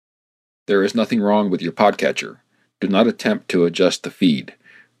There is nothing wrong with your podcatcher. Do not attempt to adjust the feed.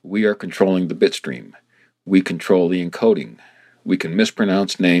 We are controlling the bitstream. We control the encoding. We can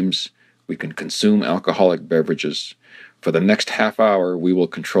mispronounce names. We can consume alcoholic beverages. For the next half hour, we will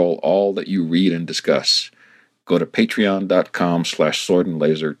control all that you read and discuss. Go to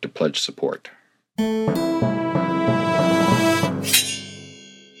patreon.com/swordandlaser to pledge support.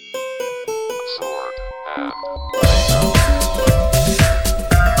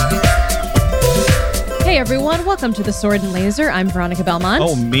 Hey everyone, welcome to the Sword and Laser. I'm Veronica Belmont.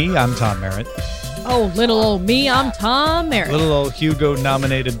 Oh, me? I'm Tom Merritt. Oh, little old me, I'm Tom Merritt. Little old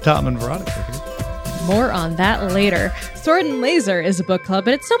Hugo-nominated Tom and Veronica here. More on that later. Sword and Laser is a book club,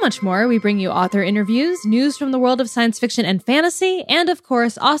 but it's so much more. We bring you author interviews, news from the world of science fiction and fantasy, and of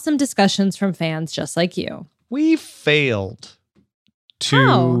course, awesome discussions from fans just like you. We failed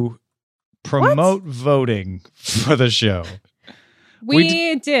to promote voting for the show.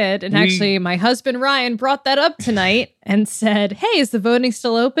 We did. And actually, my husband Ryan brought that up tonight and said, hey, is the voting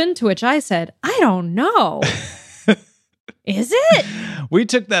still open? To which I said, I don't know. Is it? We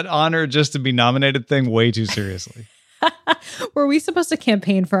took that honor just to be nominated thing way too seriously. Were we supposed to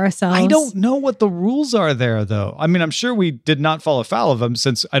campaign for ourselves? I don't know what the rules are there, though. I mean, I'm sure we did not fall afoul of them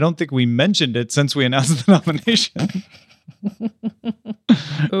since I don't think we mentioned it since we announced the nomination.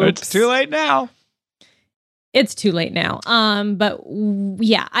 It's too late now. It's too late now. But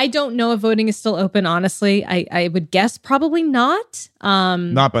yeah, I don't know if voting is still open, honestly. I would guess probably not.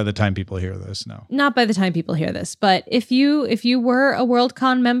 Not by the time people hear this, no. Not by the time people hear this. But if you were a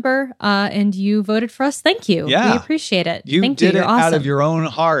Worldcon member and you voted for us, thank you. Yeah. We appreciate it. You thank did you. it You're awesome. out of your own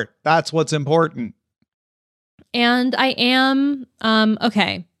heart. That's what's important. And I am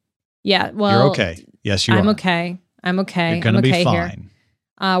okay. Yeah, well. You're okay. Yes, you are. I'm okay. I'm okay. You're going to be fine. Here.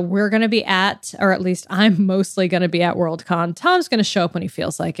 We're going to be at, or at least I'm mostly going to be at Worldcon. Tom's going to show up when he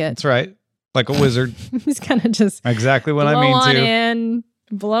feels like it. That's right. Like a wizard. He's going to just exactly what I mean to.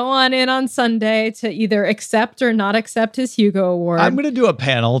 Blow on in on Sunday to either accept or not accept his Hugo Award. I'm going to do a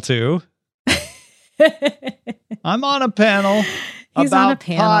panel too. I'm on a panel about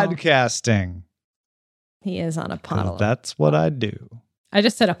podcasting. He is on a panel. That's what I do. I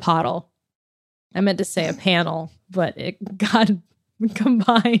just said a pottle. I meant to say a panel, but it got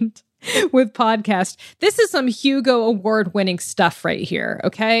combined with podcast. This is some Hugo Award winning stuff right here,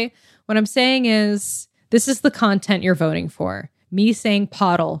 okay? What I'm saying is this is the content you're voting for. Me saying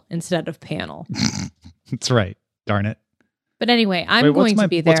pottle instead of panel. That's right. Darn it. But anyway, I'm going to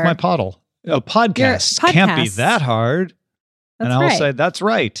be there. What's my pottle? Oh, podcast. Can't be that hard. That's and I'll right. say that's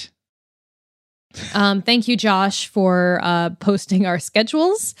right. Thank you, Josh, for posting our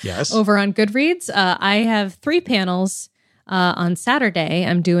schedules over on Goodreads. I have 3 panels. On Saturday,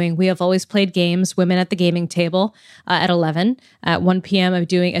 I'm doing We Have Always Played Games, Women at the Gaming Table at 11. At 1 p.m., I'm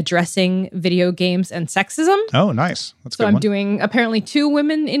doing Addressing Video Games and Sexism. Oh, nice. That's so good. I'm doing apparently 2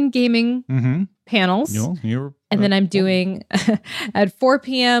 women in gaming panels. And then I'm doing at 4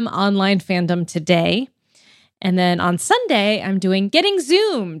 p.m. Online Fandom Today. And then on Sunday, I'm doing Getting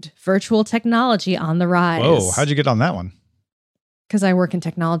Zoomed, Virtual Technology on the Rise. Whoa, how'd you get on that one? Because I work in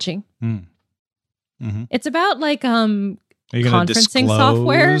technology. It's about like Are you going to disclose?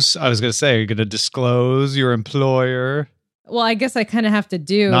 Software? I was going to say, are you going to disclose your employer? Well, I guess I kind of have to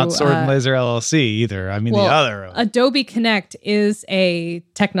do. Not Sword and Laser LLC either. I mean, the other. Adobe Connect is a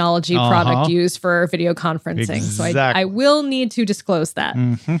technology product used for video conferencing. Exactly. So I will need to disclose that.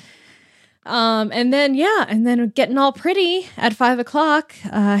 And then getting all pretty at 5 o'clock,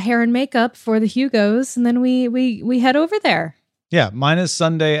 hair and makeup for the Hugos. And then we head over there. Yeah, mine is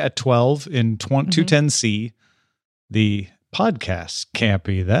Sunday at 12 in 210C. The podcast can't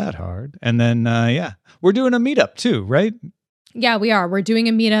be that hard. And then, we're doing a meetup too, right? Yeah, we are. We're doing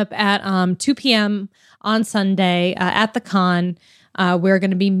a meetup at 2 p.m. on Sunday at the con. We're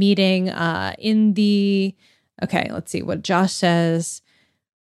going to be meeting in the... Okay, let's see what Josh says.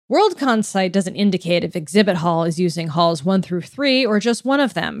 WorldCon site doesn't indicate if Exhibit Hall is using halls 1 through 3 or just one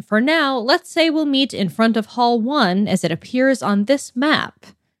of them. For now, let's say we'll meet in front of Hall 1 as it appears on this map.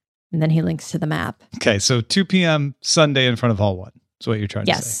 And then he links to the map. Okay, so 2 p.m. Sunday in front of Hall 1 is what you're trying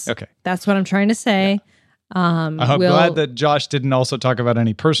to say. Yes. Okay. That's what I'm trying to say. Yeah. I'm glad that Josh didn't also talk about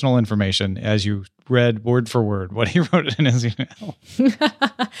any personal information as you read word for word what he wrote in his email.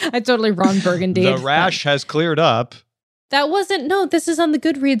 I totally Ron Burgundy. The rash has cleared up. That wasn't... No, this is on the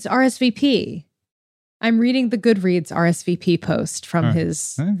Goodreads RSVP. I'm reading the Goodreads RSVP post from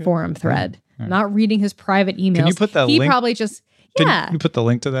his forum thread. Right. Not reading his private emails. Can you put that link? He probably just... Can you put the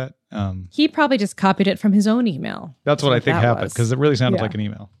link to that? He probably just copied it from his own email. That's what I think happened, because it really sounded like an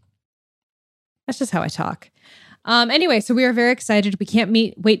email. That's just how I talk. Anyway, so we are very excited. We can't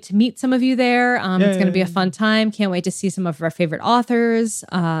wait to meet some of you there. It's going to be a fun time. Can't wait to see some of our favorite authors.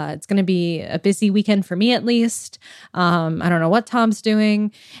 It's going to be a busy weekend for me, at least. I don't know what Tom's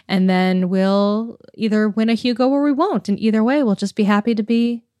doing. And then we'll either win a Hugo or we won't. And either way, we'll just be happy to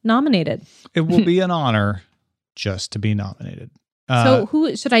be nominated. It will be an honor just to be nominated. So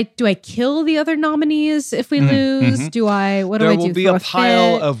who should I? Do I kill the other nominees if we lose? What do I do? There will be a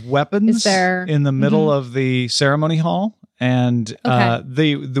pile of weapons in the middle of the ceremony hall, and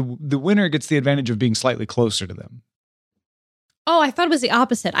the winner gets the advantage of being slightly closer to them. Oh, I thought it was the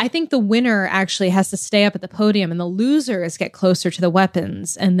opposite. I think the winner actually has to stay up at the podium and the losers get closer to the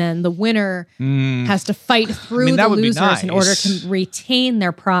weapons. And then the winner has to fight through the losers in order to retain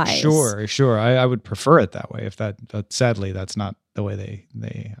their prize. Sure. I would prefer it that way. But sadly, that's not the way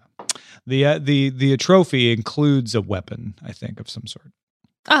the trophy includes a weapon, I think, of some sort.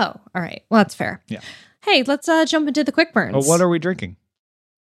 Oh, all right. Well, that's fair. Yeah. Hey, let's jump into the quick burns. Well, what are we drinking?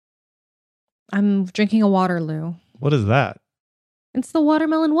 I'm drinking a Waterloo. What is that? It's the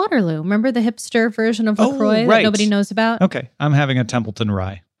watermelon Waterloo. Remember the hipster version of LaCroix that nobody knows about? Okay, I'm having a Templeton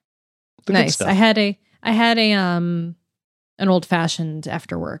Rye. Nice. I had an old fashioned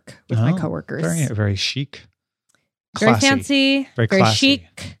after work with my coworkers. Very, very chic. Very Classy. fancy. Very classy.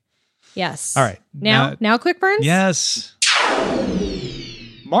 Chic. Yes. All right. Now quick burns? Yes.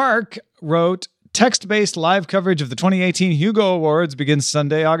 Mark wrote, text-based live coverage of the 2018 Hugo Awards begins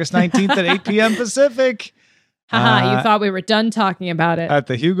Sunday, August 19th at 8 p.m. Pacific. Haha, you thought we were done talking about it. At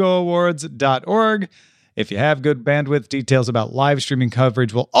thehugoawards.org. If you have good bandwidth, details about live streaming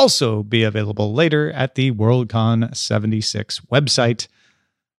coverage will also be available later at the Worldcon 76 website.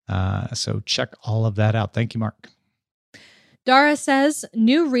 So check all of that out. Thank you, Mark. Dara says,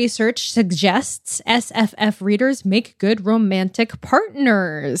 new research suggests SFF readers make good romantic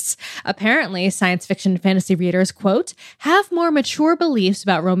partners. Apparently, science fiction and fantasy readers, quote, have more mature beliefs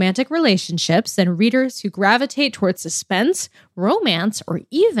about romantic relationships than readers who gravitate towards suspense, romance, or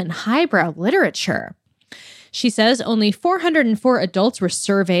even highbrow literature. She says only 404 adults were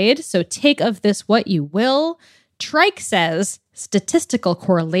surveyed, so take of this what you will. Trike says, statistical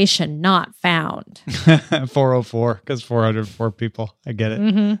correlation not found. 404, because 404 people. I get it.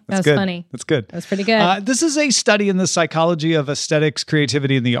 Mm-hmm. That's good. Funny. That's good. That's pretty good. This is a study in the psychology of aesthetics,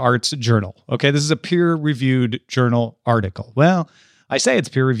 creativity, and the arts journal. Okay, this is a peer-reviewed journal article. Well, I say it's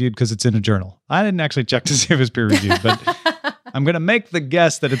peer-reviewed because it's in a journal. I didn't actually check to see if it was peer-reviewed, but I'm going to make the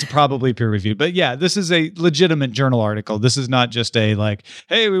guess that it's probably peer-reviewed. But yeah, this is a legitimate journal article. This is not just a like,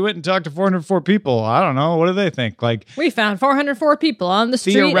 hey, we went and talked to 404 people. I don't know. What do they think? Like, we found 404 people on the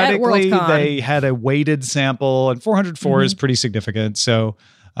street at theoretically, Worldcon. they had a weighted sample, and 404 is pretty significant. So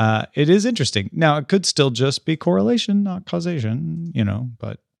it is interesting. Now, it could still just be correlation, not causation,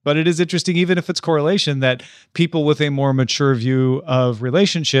 but it is interesting, even if it's correlation, that people with a more mature view of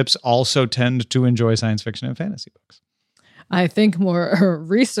relationships also tend to enjoy science fiction and fantasy books. I think more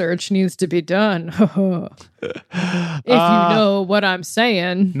research needs to be done. If you know what I'm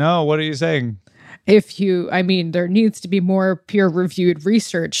saying. No, what are you saying? There needs to be more peer-reviewed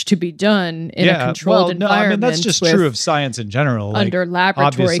research to be done in a controlled environment. That's just true of science in general. Under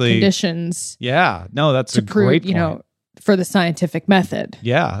laboratory conditions. Yeah, no, that's a great point. For the scientific method.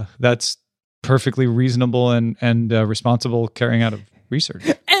 Yeah, that's perfectly reasonable and responsible carrying out of research.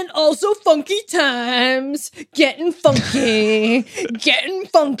 And also funky times. Getting funky. Getting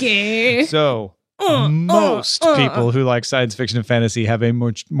funky. So most people who like science fiction and fantasy have a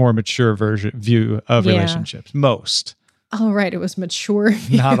more mature view of relationships. Most. Oh, right. It was mature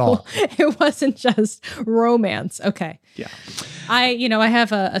view. Not all. It wasn't just romance. Okay. Yeah. I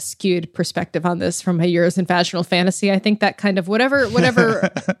have a skewed perspective on this from my years in vaginal fantasy. I think that kind of whatever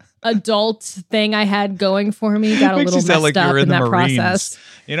adult thing I had going for me got a little messed up in that process.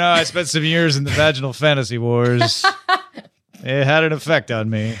 I spent some years in the vaginal fantasy wars. It had an effect on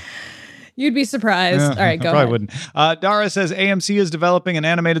me. You'd be surprised. All right, go ahead. Probably wouldn't. Dara says AMC is developing an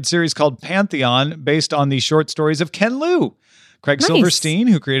animated series called Pantheon based on the short stories of Ken Liu. Craig Silverstein,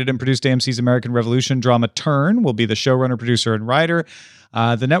 who created and produced AMC's American Revolution drama Turn, will be the showrunner, producer, and writer.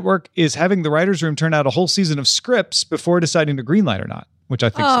 The network is having the writer's room turn out a whole season of scripts before deciding to greenlight or not, which I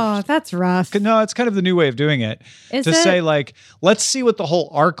think that's rough. No, it's kind of the new way of doing it. Say, like, let's see what the whole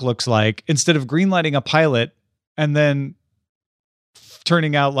arc looks like instead of greenlighting a pilot and then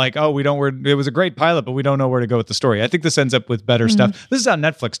turning out like, it was a great pilot, but we don't know where to go with the story. I think this ends up with better stuff. This is how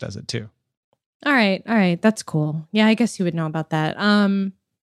Netflix does it too. All right. That's cool. Yeah, I guess you would know about that.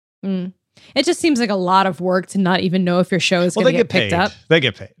 It just seems like a lot of work to not even know if your show is going to get picked up. They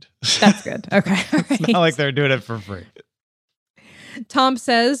get paid. That's good. Okay. It's not like they're doing it for free. Tom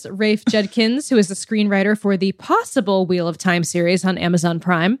says Rafe Judkins, who is the screenwriter for the possible Wheel of Time series on Amazon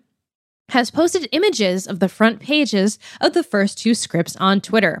Prime, has posted images of the front pages of the first 2 scripts on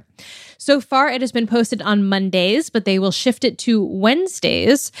Twitter. So far, it has been posted on Mondays, but they will shift it to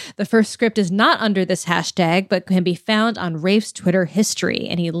Wednesdays. The first script is not under this hashtag, but can be found on Rafe's Twitter history,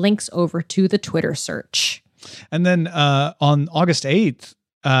 and he links over to the Twitter search. And then on August 8th,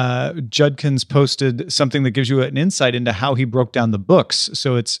 Judkins posted something that gives you an insight into how he broke down the books.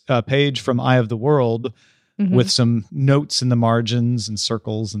 So it's a page from Eye of the World with some notes in the margins and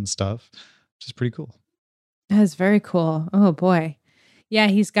circles and stuff, which is pretty cool. That's very cool. Oh boy. Yeah,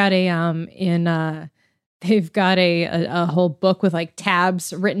 he's got they've got a whole book with like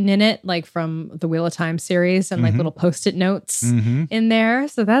tabs written in it, like from the Wheel of Time series, and like little Post-it notes in there.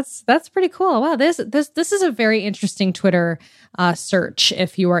 So that's pretty cool. Wow, this is a very interesting Twitter search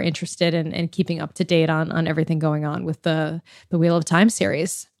if you are interested in keeping up to date on everything going on with the Wheel of Time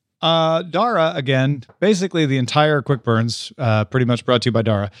series. Dara, again, basically the entire Quick Burns, pretty much brought to you by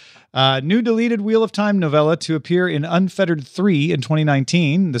Dara. New deleted Wheel of Time novella to appear in Unfettered 3 in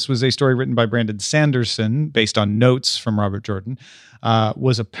 2019. This was a story written by Brandon Sanderson based on notes from Robert Jordan.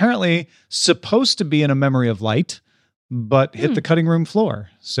 Was apparently supposed to be in A Memory of Light, but hit the cutting room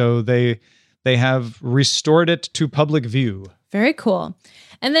floor. So they have restored it to public view. Very cool.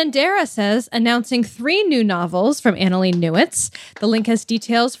 And then Dara says, announcing 3 new novels from Annalee Newitz. The link has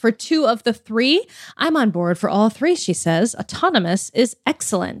details for 2 of the 3. I'm on board for all 3, she says. Autonomous is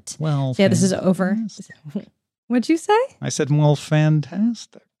excellent. Well, so yeah, this is over. What'd you say? I said, well,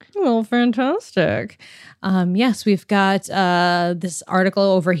 fantastic. Well, fantastic. Yes, we've got this article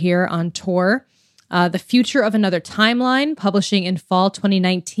over here on Tor. The Future of Another Timeline, publishing in fall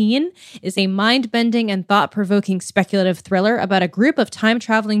 2019, is a mind-bending and thought-provoking speculative thriller about a group of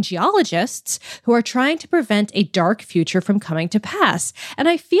time-traveling geologists who are trying to prevent a dark future from coming to pass. And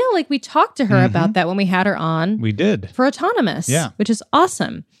I feel like we talked to her about that when we had her on. We did. For Autonomous, which is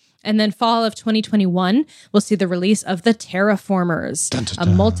awesome. And then fall of 2021, we'll see the release of The Terraformers, dun, dun, dun.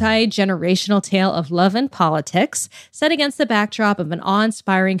 a multi-generational tale of love and politics set against the backdrop of an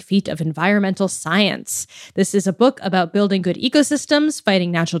awe-inspiring feat of environmental science. This is a book about building good ecosystems, fighting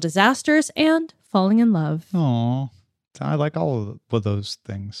natural disasters, and falling in love. Oh, I like all of those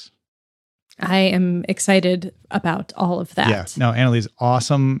things. I am excited about all of that. Yeah, no, Annalee's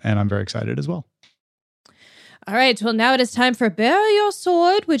awesome, and I'm very excited as well. All right, well, now it is time for Bare Your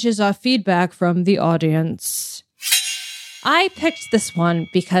Sword, which is our feedback from the audience. I picked this one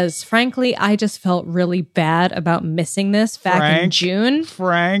because, frankly, I just felt really bad about missing this back in June.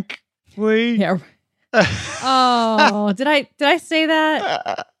 Frankly? Yeah. Oh, did I say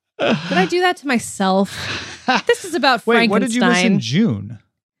that? Did I do that to myself? This is about Frankenstein. Wait, what did you miss in June?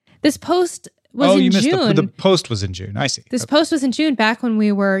 This post was in June. The post was in June. I see. This post was in June, back when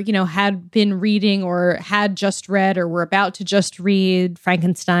we were, had been reading or had just read or were about to just read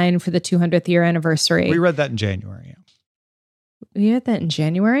Frankenstein for the 200th year anniversary. We read that in January. We read that in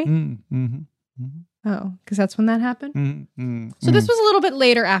January? Mm-hmm. Oh, because that's when that happened? Mm-hmm. So this was a little bit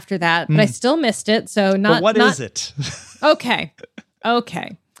later after that, but I still missed it. So But what is it? Okay.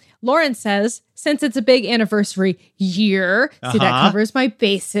 Lauren says, since it's a big anniversary year, see, that covers my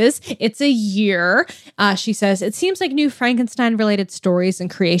bases. It's a year. She says, it seems like new Frankenstein-related stories and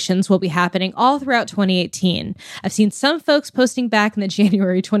creations will be happening all throughout 2018. I've seen some folks posting back in the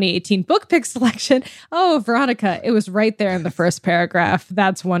January 2018 book pick selection. Oh, Veronica, it was right there in the first paragraph.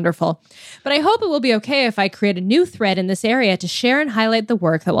 That's wonderful. But I hope it will be okay if I create a new thread in this area to share and highlight the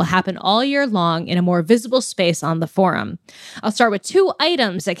work that will happen all year long in a more visible space on the forum. I'll start with 2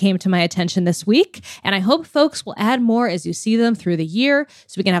 items that came to my attention this week, and I hope folks will add more as you see them through the year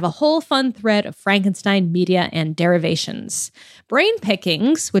so we can have a whole fun thread of Frankenstein media and derivations. Brain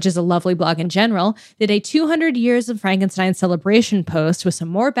Pickings, which is a lovely blog in general, did a 200 years of Frankenstein celebration post with some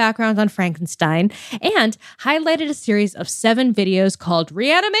more background on Frankenstein and highlighted a series of 7 videos called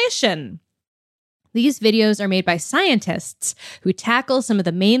Reanimation. These videos are made by scientists who tackle some of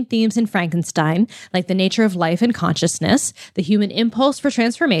the main themes in Frankenstein, like the nature of life and consciousness, the human impulse for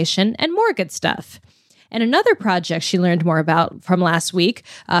transformation, and more good stuff. And another project she learned more about from last week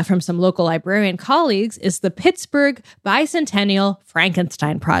from some local librarian colleagues is the Pittsburgh Bicentennial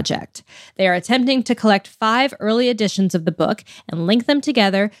Frankenstein Project. They are attempting to collect 5 early editions of the book and link them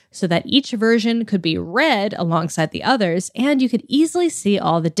together so that each version could be read alongside the others and you could easily see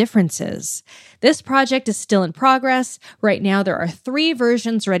all the differences. This project is still in progress. Right now, there are 3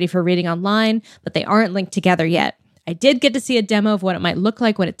 versions ready for reading online, but they aren't linked together yet. I did get to see a demo of what it might look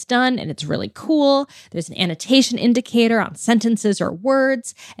like when it's done, and it's really cool. There's an annotation indicator on sentences or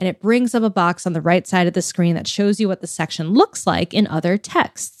words, and it brings up a box on the right side of the screen that shows you what the section looks like in other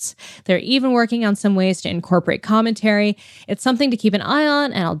texts. They're even working on some ways to incorporate commentary. It's something to keep an eye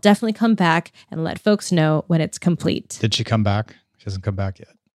on, and I'll definitely come back and let folks know when it's complete. Did she come back? She hasn't come back yet.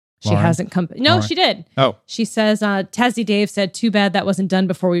 She Lauren? hasn't come. No, Lauren? she did. Oh. She says, Tassie Dave said, too bad that wasn't done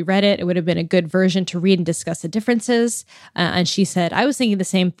before we read it. It would have been a good version to read and discuss the differences. And she said, I was thinking the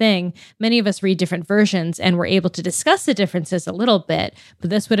same thing. Many of us read different versions and we're able to discuss the differences a little bit, but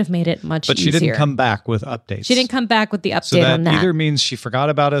this would have made it much easier. But she didn't come back with updates. She didn't come back with the update so that on that. either means she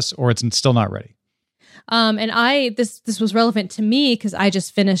forgot about us or it's still not ready. And this was relevant to me because I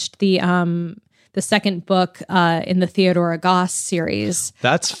just finished the second book in the Theodora Goss series.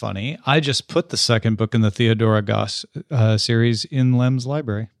 That's funny. I just put the second book in the Theodora Goss series in Lem's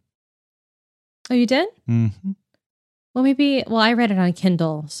library. Oh, you did? Mm-hmm. Well, I read it on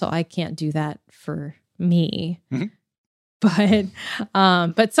Kindle, so I can't do that for me. Mm-hmm.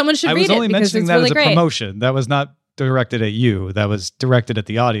 But someone should read it. I was only mentioning that as a promotion. That was not directed at you. That was directed at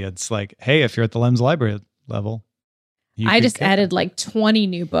the audience. Like, hey, if you're at the Lem's library level. I just added like 20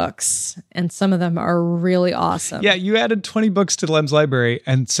 new books, and some of them are really awesome. Yeah, you added 20 books to Lem's library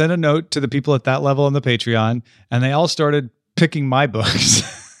and sent a note to the people at that level on the Patreon, and they all started picking my books.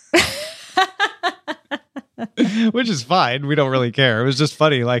 Which is fine. We don't really care. It was just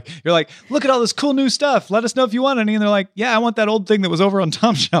funny. Like, you're like, look at all this cool new stuff. Let us know if you want any. And they're like, yeah, I want that old thing that was over on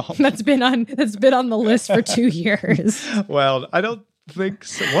Tom's shelf. That's been on the list for 2 years. Well, I don't think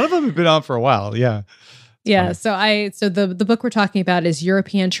so. One of them has been on for a while. Yeah. Yeah, so the book we're talking about is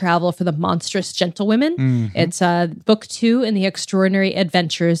European Travel for the Monstrous Gentlewomen. Mm-hmm. It's book 2 in the Extraordinary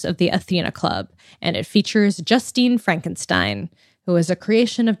Adventures of the Athena Club, and it features Justine Frankenstein, who is a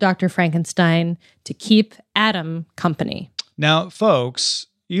creation of Dr. Frankenstein to keep Adam company. Now, folks,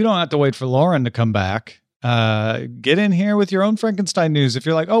 you don't have to wait for Lauren to come back. Get in here with your own Frankenstein news. If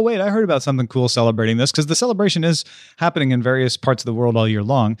you're like, oh, wait, I heard about something cool celebrating this, because the celebration is happening in various parts of the world all year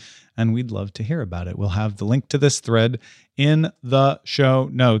long, and we'd love to hear about it. We'll have the link to this thread in the show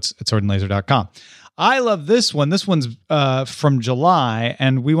notes at swordandlaser.com. I love this one. This one's from July,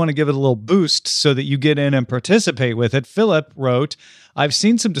 and we want to give it a little boost so that you get in and participate with it. Philip wrote, I've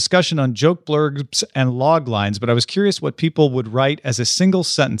seen some discussion on joke blurbs and log lines, but I was curious what people would write as a single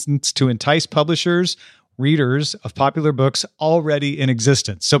sentence to entice publishers, readers of popular books already in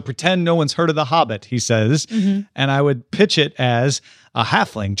existence. So pretend no one's heard of The Hobbit, he says, and I would pitch it as a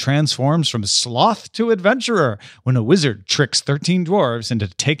halfling transforms from sloth to adventurer when a wizard tricks 13 dwarves into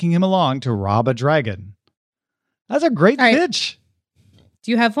taking him along to rob a dragon. That's a great pitch.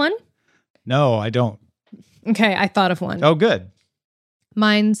 Do you have one? No, I don't. Okay, I thought of one. Oh, good.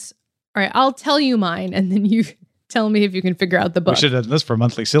 Mine's, all right, I'll tell you mine, and then you tell me if you can figure out the book. We should have done this for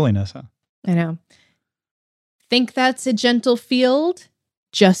monthly silliness, huh? I know. Think that's a gentle field?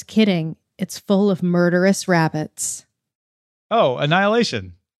 Just kidding. It's full of murderous rabbits. Oh,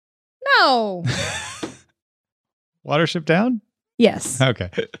 Annihilation. No. Watership Down? Yes. Okay.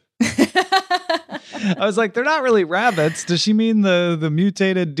 I was like, they're not really rabbits. Does she mean the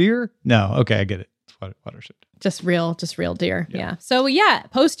mutated deer? No. Okay, I get it. Watership. Just real deer. Yeah. So yeah,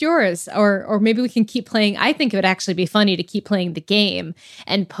 post yours, or maybe we can keep playing. I think it would actually be funny to keep playing the game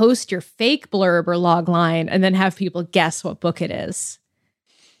and post your fake blurb or log line, and then have people guess what book it is.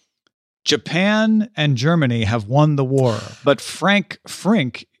 Japan and Germany have won the war, but Frank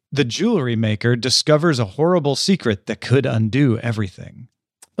Frink, the jewelry maker, discovers a horrible secret that could undo everything.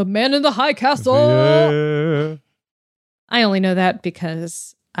 The Man in the High Castle. Yeah. I only know that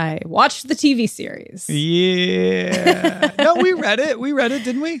because I watched the TV series. Yeah. No, we read it. We read it,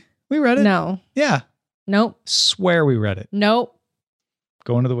 didn't we? We read it. No. Yeah. Nope. Swear we read it. Nope.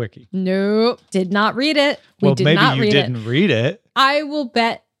 Go into the wiki. Nope. Did not read it. Well, maybe you didn't read it. I will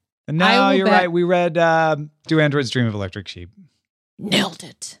bet. No, you're right. We read Do Androids Dream of Electric Sheep? Nailed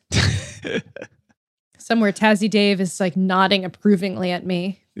it. Somewhere Tassie Dave is like nodding approvingly at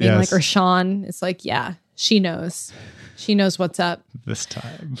me. Being like, or Sean is like, yeah, she knows. She knows what's up. This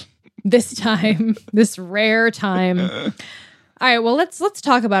time. This rare time. All right, well, let's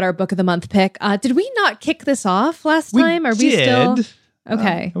talk about our book of the month pick. Did we not kick this off last time? Are we still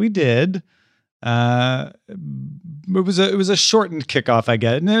okay? We did. It was a shortened kickoff, I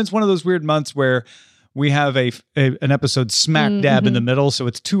get, and it's one of those weird months where we have an episode smack dab in the middle, so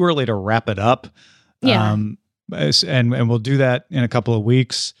it's too early to wrap it up. Yeah, and we'll do that in a couple of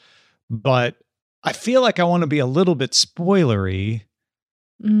weeks. But I feel like I want to be a little bit spoilery.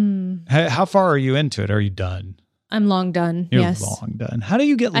 How far are you into it? Are you done? I'm long done. You're yes. long done. How do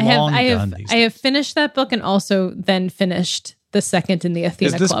you get done these days? I have finished that book and also then finished the second in the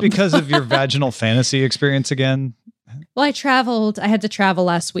Athena Club. Is this because of your vaginal fantasy experience again? Well, I traveled. I had to travel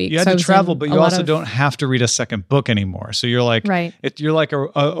last week. You had to travel, but you also don't have to read a second book anymore. So you're like, right. You're like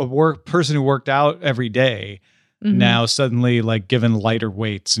a person who worked out every day. Now suddenly like given lighter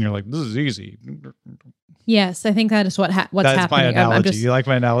weights, and you're like, this is easy. Yes, I think that is what's happening. That's my analogy. You like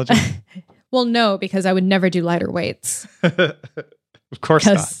my analogy? Well, no, because I would never do lighter weights. Of course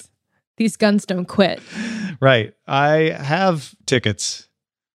not. These guns don't quit. Right. I have tickets.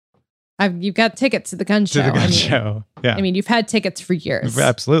 You've got tickets to the gun show. To the gun show. Yeah. I mean, you've had tickets for years.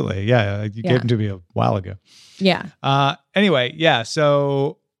 Absolutely. Yeah. You gave them to me a while ago. Yeah. Anyway, yeah.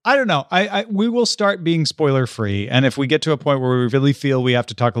 So I don't know. We will start being spoiler free. And if we get to a point where we really feel we have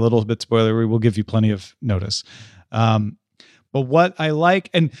to talk a little bit spoiler, we will give you plenty of notice. But what I like,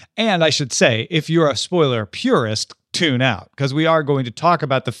 and I should say, if you're a spoiler purist, tune out, because we are going to talk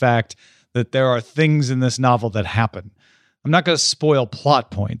about the fact that there are things in this novel that happen. I'm not going to spoil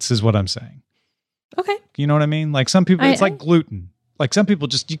plot points, is what I'm saying. Okay. You know what I mean? Like some people, it's like gluten. Like some people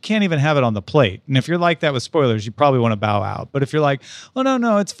you can't even have it on the plate. And if you're like that with spoilers, you probably want to bow out. But if you're like, oh,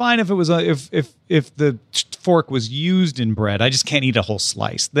 no, it's fine if it was, if the fork was used in bread, I just can't eat a whole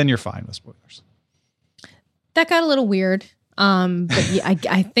slice, then you're fine with spoilers. That got a little weird. But yeah,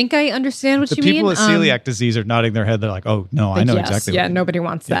 I think I understand what you mean. The people with celiac disease are nodding their head. They're like, oh, no, I know exactly. Yeah, nobody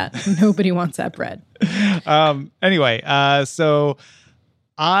wants that. Nobody wants that bread. Anyway, so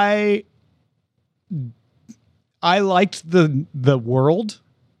I liked the world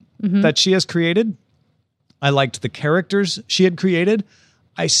that she has created. I liked the characters she had created.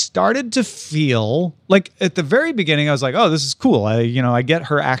 I started to feel like at the very beginning, I was like, oh, this is cool. I get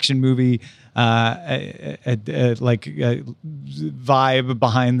her action movie vibe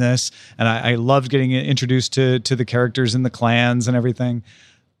behind this. And I loved getting introduced to the characters and the clans and everything.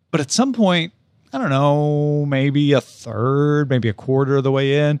 But at some point, I don't know, maybe a third, maybe a quarter of the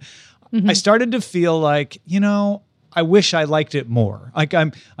way in, I started to feel like, I wish I liked it more. Like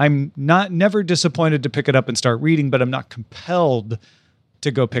I'm never disappointed to pick it up and start reading, but I'm not compelled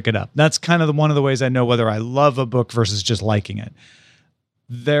to go pick it up. That's kind of one of the ways I know whether I love a book versus just liking it.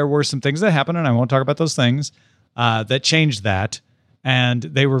 There were some things that happened, and I won't talk about those things, that changed that. And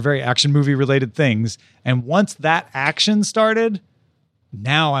they were very action movie related things. And once that action started,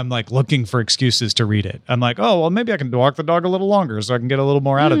 now I'm like looking for excuses to read it. I'm like, oh, well, maybe I can walk the dog a little longer so I can get a little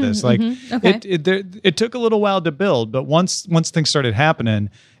more out of this. Like it took a little while to build, but once things started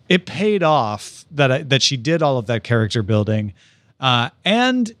happening, it paid off that she did all of that character building,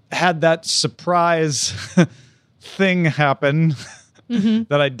 and had that surprise thing happen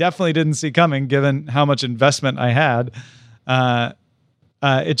that I definitely didn't see coming, given how much investment I had.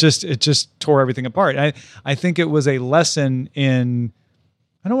 It just tore everything apart. I think it was a lesson in,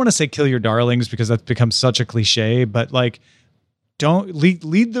 I don't want to say kill your darlings because that's become such a cliche, but like don't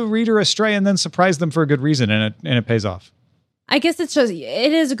lead the reader astray and then surprise them for a good reason, and it pays off. I guess it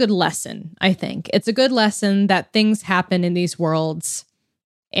is a good lesson. I think it's a good lesson that things happen in these worlds,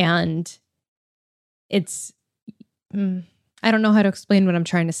 and it's I don't know how to explain what I'm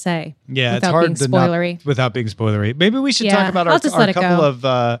trying to say. Yeah, it's hard without being spoilery. Maybe we should talk about our couple of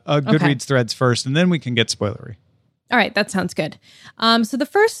Goodreads threads first, and then we can get spoilery. All right, that sounds good. So the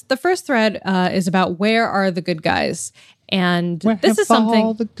first thread is about where are the good guys, and this is something.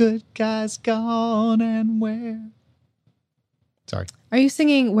 All the good guys gone, and where? Sorry. Are you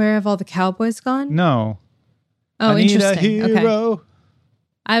singing "Where Have All the Cowboys Gone"? No. Oh, interesting. Need a hero. Okay.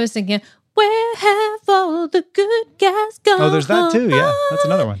 I was thinking, where have all the good guys gone? Oh, there's that too. Yeah, that's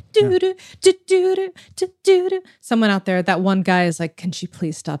another one. Someone out there, that one guy is like, can she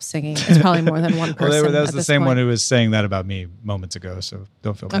please stop singing? It's probably more than one person. Well, that was the same one who was saying that about me moments ago, so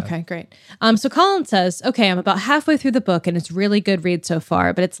don't feel bad. Okay, great. So Colin says, okay, I'm about halfway through the book and it's really good read so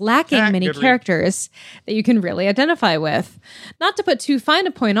far, but it's lacking many characters that you can really identify with. Not to put too fine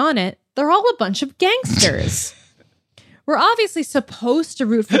a point on it, they're all a bunch of gangsters. We're obviously supposed to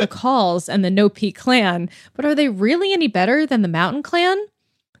root for the Calls and the No Peak clan, but are they really any better than the Mountain clan?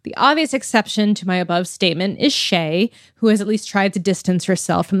 The obvious exception to my above statement is Shay, who has at least tried to distance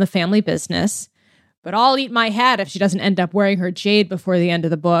herself from the family business. But I'll eat my hat if she doesn't end up wearing her jade before the end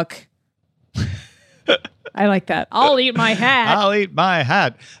of the book. I like that. I'll eat my hat. I'll eat my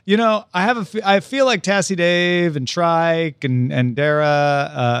hat. I feel like Tassie Dave and Trike and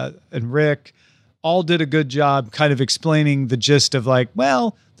Dara and Rick all did a good job kind of explaining the gist of like,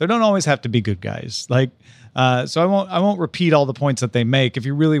 well, they don't always have to be good guys. Like, so I won't repeat all the points that they make. If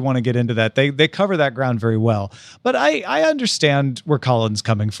you really want to get into that, they cover that ground very well. But I understand where Colin's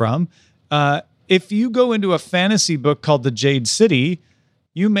coming from. if you go into a fantasy book called The Jade City,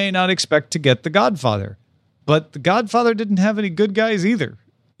 you may not expect to get The Godfather. But The Godfather didn't have any good guys either,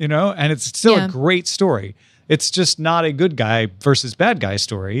 and it's still a great story. It's just not a good guy versus bad guy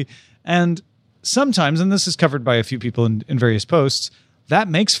story. And sometimes, and this is covered by a few people in various posts, that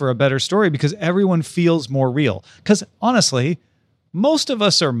makes for a better story because everyone feels more real. Because honestly, most of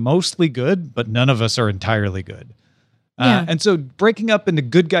us are mostly good, but none of us are entirely good. And so breaking up into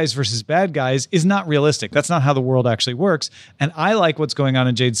good guys versus bad guys is not realistic. That's not how the world actually works. And I like what's going on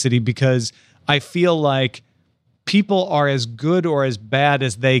in Jade City because I feel like people are as good or as bad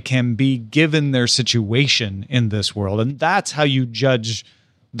as they can be given their situation in this world. And that's how you judge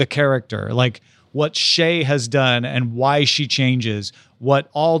the character. Like what Shay has done and why she changes, what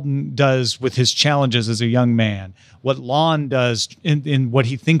Alden does with his challenges as a young man, what Lon does in what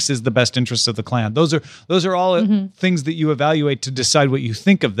he thinks is the best interest of the clan. Those are all things that you evaluate to decide what you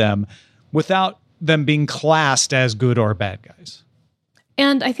think of them without them being classed as good or bad guys.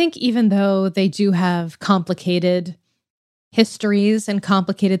 And I think even though they do have complicated histories and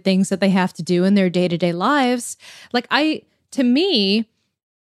complicated things that they have to do in their day-to-day lives, to me,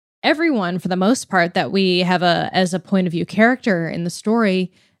 everyone, for the most part, that we have as a point of view character in the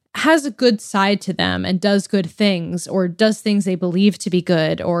story has a good side to them and does good things or does things they believe to be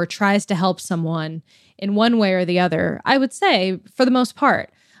good or tries to help someone in one way or the other. I would say, for the most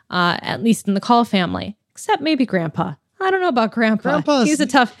part, at least in the Call family, except maybe Grandpa. I don't know about Grandpa. He's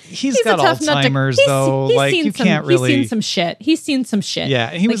got Alzheimer's, though. You can't really. He's seen some shit. Yeah,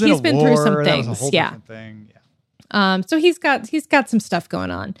 he was in he's a been war. through some That things. was a whole different thing. Yeah. So he's got some stuff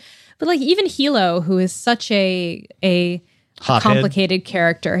going on. But even Hilo, who is such a complicated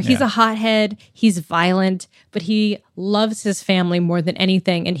character, he's a hothead. He's violent, but he loves his family more than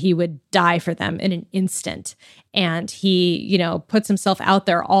anything, and he would die for them in an instant. And he, puts himself out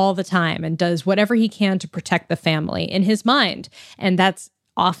there all the time and does whatever he can to protect the family in his mind. And that's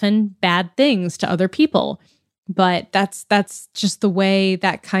often bad things to other people. But that's just the way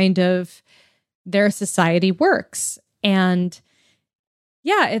that kind of their society works. And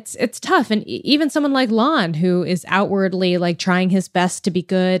yeah, it's tough. And even someone like Lon, who is outwardly trying his best to be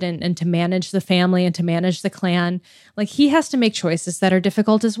good and to manage the family and to manage the clan, he has to make choices that are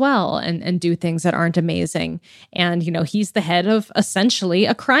difficult as well and do things that aren't amazing. And, he's the head of essentially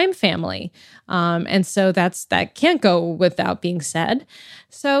a crime family. And so that can't go without being said.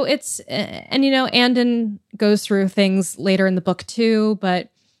 So Andon goes through things later in the book too, but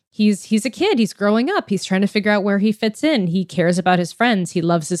He's a kid. He's growing up. He's trying to figure out where he fits in. He cares about his friends. He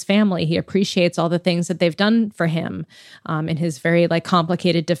loves his family. He appreciates all the things that they've done for him in his very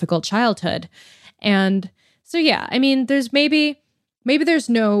complicated, difficult childhood. And so, yeah, I mean, there's maybe there's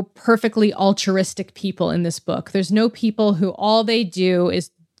no perfectly altruistic people in this book. There's no people who all they do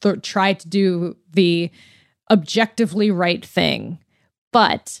is try to do the objectively right thing.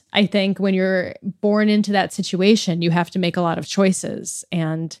 But I think when you're born into that situation, you have to make a lot of choices.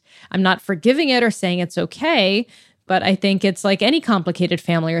 And I'm not forgiving it or saying it's okay, but I think it's like any complicated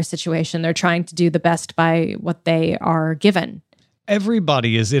family or situation. They're trying to do the best by what they are given.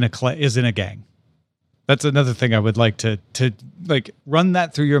 Everybody is in a gang. That's another thing I would like to run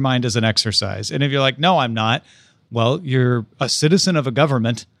that through your mind as an exercise. And if you're like, no, I'm not, well, you're a citizen of a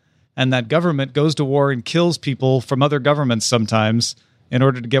government, and that government goes to war and kills people from other governments sometimes in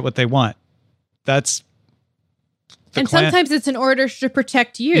order to get what they want. That's the clan. Sometimes it's in order to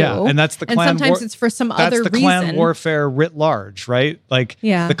protect you. Yeah, and that's the clan. And sometimes it's for some other reason. That's the clan warfare writ large, right?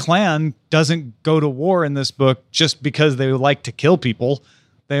 The clan doesn't go to war in this book just because they like to kill people.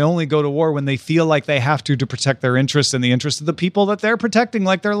 They only go to war when they feel like they have to protect their interests and the interests of the people that they're protecting,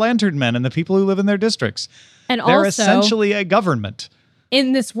 like their lantern men and the people who live in their districts. And they're also, essentially a government.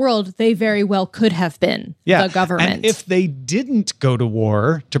 In this world, they very well could have been the government. And if they didn't go to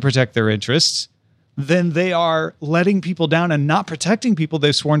war to protect their interests, then they are letting people down and not protecting people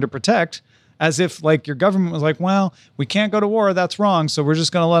they've sworn to protect, as if your government was like, well, we can't go to war, that's wrong, so we're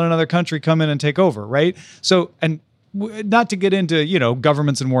just going to let another country come in and take over, right? So, and not to get into,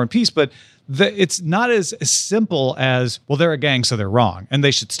 governments and war and peace, but it's not as simple as, well, they're a gang, so they're wrong, and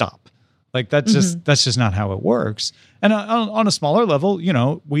they should stop. That's just not how it works. And on a smaller level,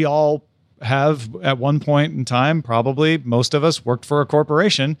 we all have at one point in time, probably most of us worked for a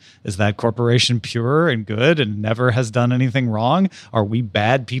corporation. Is that corporation pure and good and never has done anything wrong? Are we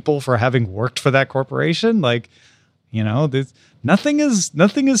bad people for having worked for that corporation? Nothing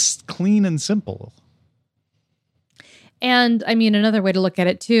is clean and simple. And I mean, another way to look at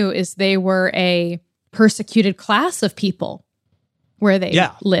it too is they were a persecuted class of people where they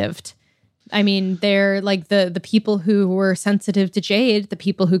lived. I mean, they're like the people who were sensitive to Jade, the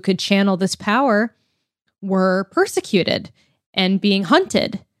people who could channel this power, were persecuted and being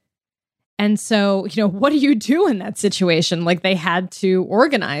hunted. And so, what do you do in that situation? Like, they had to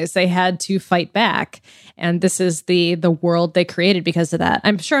organize, they had to fight back. And this is the world they created because of that.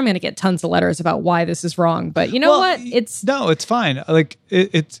 I'm sure I'm going to get tons of letters about why this is wrong, but what? It's fine. Like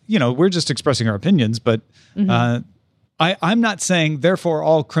it's, we're just expressing our opinions, but I'm not saying therefore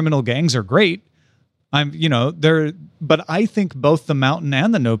all criminal gangs are great. But I think both the Mountain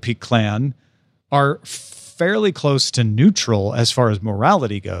and the No Peak Clan are fairly close to neutral as far as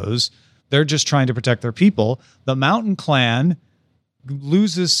morality goes. They're just trying to protect their people. The Mountain Clan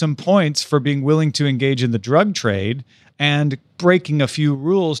loses some points for being willing to engage in the drug trade and breaking a few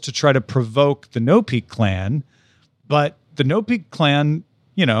rules to try to provoke the No Peak Clan. But the No Peak Clan,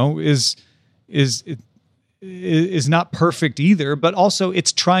 is not perfect either, but also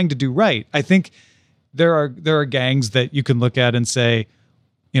it's trying to do right. I think there are gangs that you can look at and say,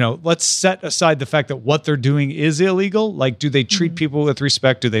 let's set aside the fact that what they're doing is illegal. Like, do they treat people with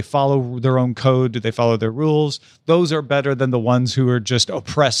respect? Do they follow their own code? Do they follow their rules? Those are better than the ones who are just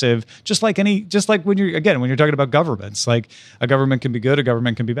oppressive. Just like when you're talking about governments, like a government can be good, a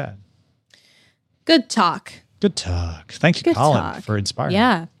government can be bad. Good talk. Thank you, Colin, for inspiring.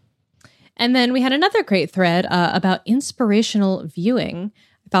 Yeah. And then we had another great thread about inspirational viewing.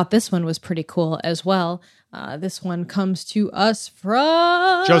 I thought this one was pretty cool as well. This one comes to us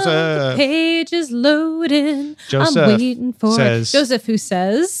from Joseph. The page is loading. Joseph I'm waiting for says, Joseph, who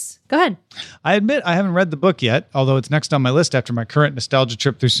says, go ahead. I admit I haven't read the book yet, although it's next on my list after my current nostalgia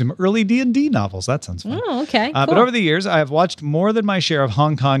trip through some early D&D novels. That sounds fun. Oh, okay. Cool. But over the years, I have watched more than my share of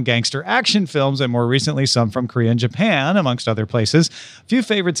Hong Kong gangster action films, and more recently some from Korea and Japan, amongst other places. A few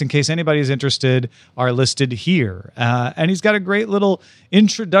favorites, in case anybody is interested, are listed here. And he's got a great little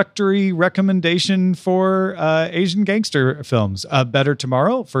introductory recommendation for Asian gangster films. Better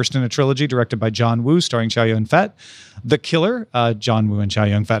Tomorrow, first in a trilogy directed by John Woo, starring Chow Yun-fat. The Killer, John Woo and Chow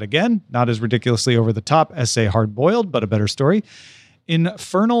Yun-fat again. Not as ridiculously over the top as, say, Hard Boiled, but a better story.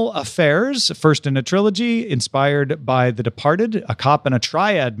 Infernal Affairs, first in a trilogy, inspired by The Departed, a cop and a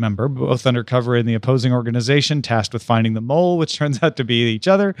triad member, both undercover in the opposing organization, tasked with finding the mole, which turns out to be each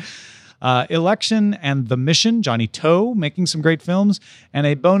other. Election and The Mission, Johnny To, making some great films. And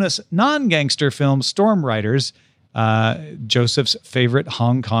a bonus non-gangster film, Storm Riders, Joseph's favorite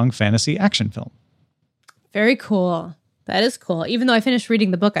Hong Kong fantasy action film. Very cool. That is cool. Even though I finished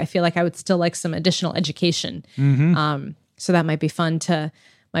reading the book, I feel like I would still like some additional education. So that might be fun to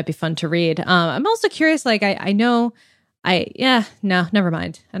read. I'm also curious. Like no, never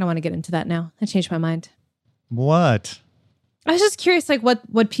mind. I don't want to get into that now. I changed my mind. What? I was just curious, like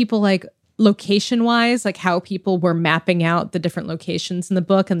what people like location wise, like how people were mapping out the different locations in the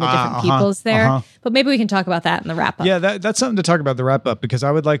book and the different peoples there. But maybe we can talk about that in the wrap up. Yeah, that's something to talk about the wrap up, because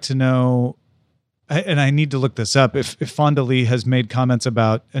I would like to know. And I need to look this up, if Fonda Lee has made comments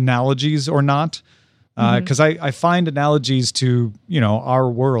about analogies or not. Because I find analogies to, our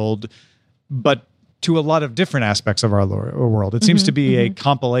world, but to a lot of different aspects of our world. It seems to be a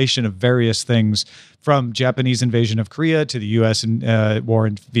compilation of various things, from Japanese invasion of Korea to the U.S. war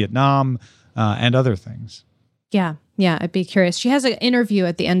in Vietnam and other things. Yeah, I'd be curious. She has an interview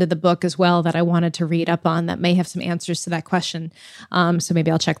at the end of the book as well that I wanted to read up on that may have some answers to that question. So maybe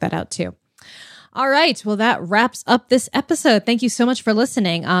I'll check that out too. All right. Well, that wraps up this episode. Thank you so much for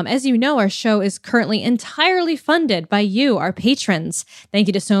listening. As you know, our show is currently entirely funded by you, our patrons. Thank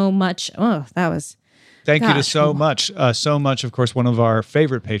you to so much. Oh, that was... Thank you to so much. So much, of course, one of our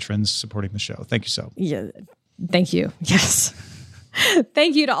favorite patrons supporting the show. Thank you so. Yeah. Thank you. Yes.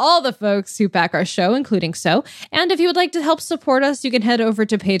 Thank you to all the folks who back our show, including So. And if you would like to help support us, you can head over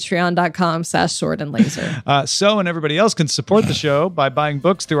to patreon.com/swordandlaser. So and everybody else can support the show by buying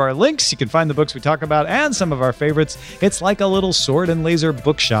books through our links. You can find the books we talk about and some of our favorites. It's like a little Sword and Laser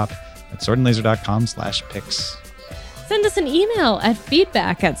bookshop at swordandlaser.com/picks. Send us an email at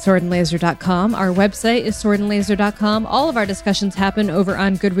feedback@swordandlaser.com. Our website is swordandlaser.com. All of our discussions happen over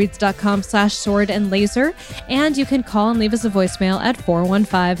on goodreads.com/swordandlaser. And you can call and leave us a voicemail at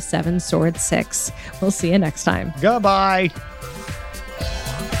 415-7-SWORD6. We'll see you next time. Goodbye.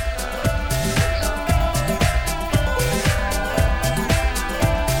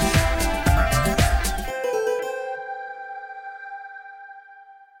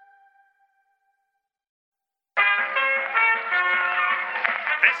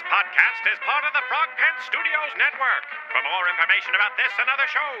 Studios Network. For more information about this and other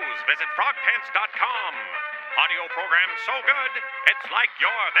shows, visit frogpants.com. Audio program so good, it's like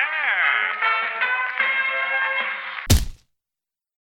you're there.